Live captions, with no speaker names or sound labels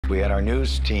We had our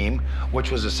news team,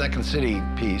 which was a Second City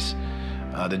piece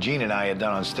that Gene and I had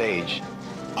done on stage.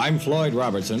 I'm Floyd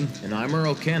Robertson. And I'm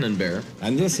Earl Cannonbear.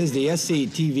 And this is the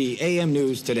SCTV AM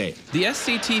News Today. The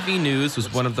SCTV News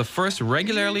was one of the first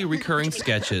regularly recurring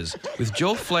sketches, with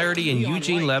Joe Flaherty and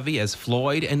Eugene Levy as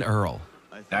Floyd and Earl.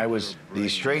 I was the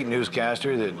straight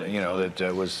newscaster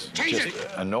that was just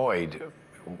annoyed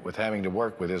with having to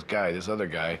work with this other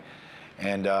guy.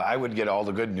 And I would get all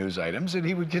the good news items, and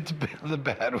he would get the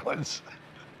bad ones.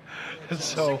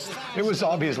 So it was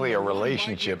obviously a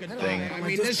relationship thing. I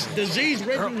mean, this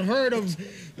disease-ridden herd of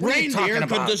reindeer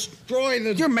could destroy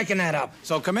the... You're making that up.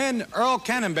 So come in, Earl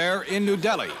Cannonbear in New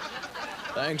Delhi.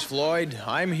 Thanks, Floyd.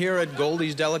 I'm here at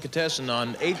Goldie's Delicatessen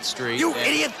on 8th Street. You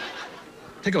idiot!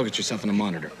 Take a look at yourself in the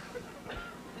monitor.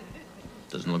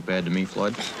 Doesn't look bad to me,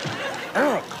 Floyd.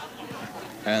 Earl!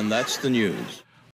 And that's the news.